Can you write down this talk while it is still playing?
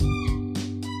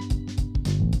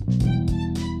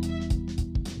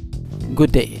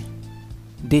Good day.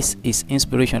 This is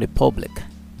Inspiration Republic.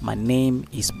 My name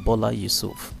is Bola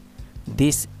Yusuf.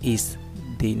 This is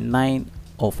the 9th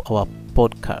of our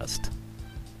podcast,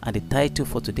 and the title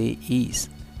for today is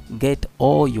Get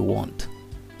All You Want,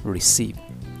 Receive.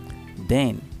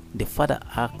 Then the father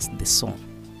asked the son,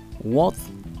 what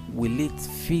will it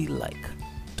feel like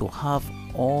to have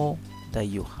all that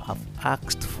you have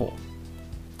asked for?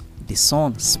 The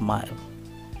son smiled,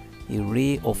 a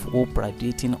ray of hope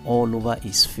radiating all over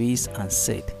his face, and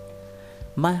said,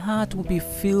 my heart will be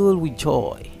filled with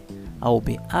joy. I will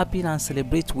be happy and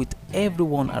celebrate with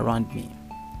everyone around me.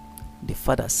 The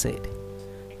father said,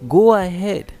 go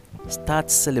ahead,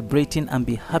 start celebrating and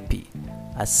be happy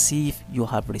as if you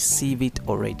have received it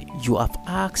already. You have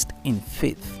asked in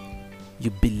faith.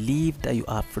 You believe that you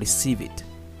have received it.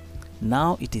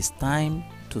 Now it is time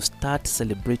to start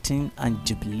celebrating and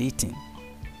jubilating,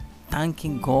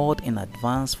 thanking God in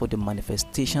advance for the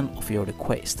manifestation of your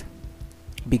request.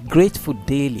 Be grateful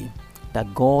daily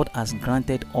that God has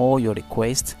granted all your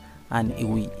requests, and He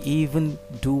will even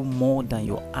do more than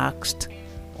you asked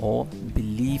or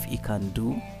believe He can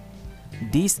do.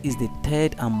 This is the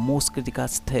third and most critical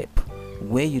step,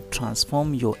 where you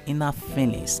transform your inner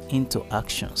feelings into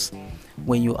actions.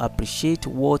 When you appreciate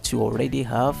what you already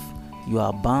have, you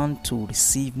are bound to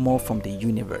receive more from the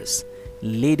universe.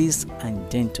 Ladies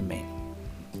and gentlemen,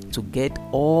 to get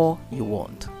all you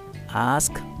want,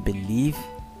 ask, believe,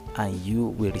 and you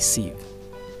will receive.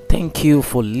 Thank you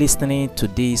for listening to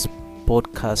this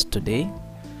podcast today.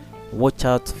 Watch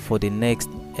out for the next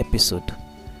episode.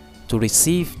 To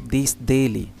receive this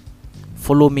daily,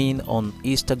 follow me on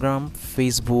Instagram,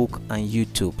 Facebook, and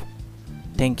YouTube.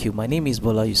 Thank you. My name is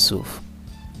Bola Yusuf.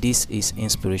 This is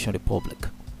Inspiration Republic.